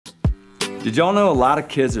Did y'all know a lot of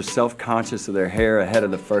kids are self-conscious of their hair ahead of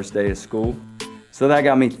the first day of school? So that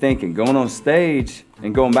got me thinking, going on stage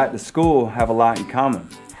and going back to school have a lot in common.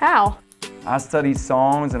 How? I study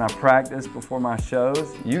songs and I practice before my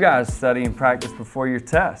shows. You guys study and practice before your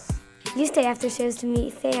tests. You stay after shows to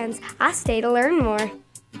meet fans. I stay to learn more.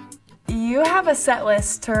 You have a set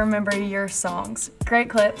list to remember your songs. Great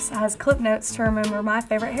Clips has clip notes to remember my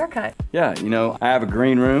favorite haircut. Yeah, you know, I have a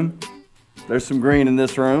green room. There's some green in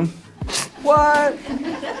this room. What?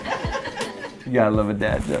 You gotta love a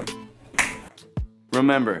dad joke.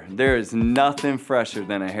 Remember, there is nothing fresher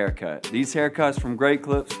than a haircut. These haircuts from Great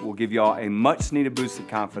Clips will give y'all a much needed boost of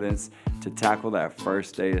confidence to tackle that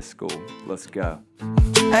first day of school. Let's go.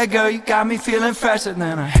 Hey girl, you got me feeling fresher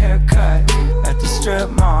than a haircut at the strip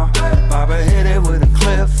mall. Barber hit it with a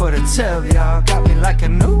clip for the tip, y'all. Got me like a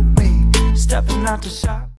new me, stepping out the shop.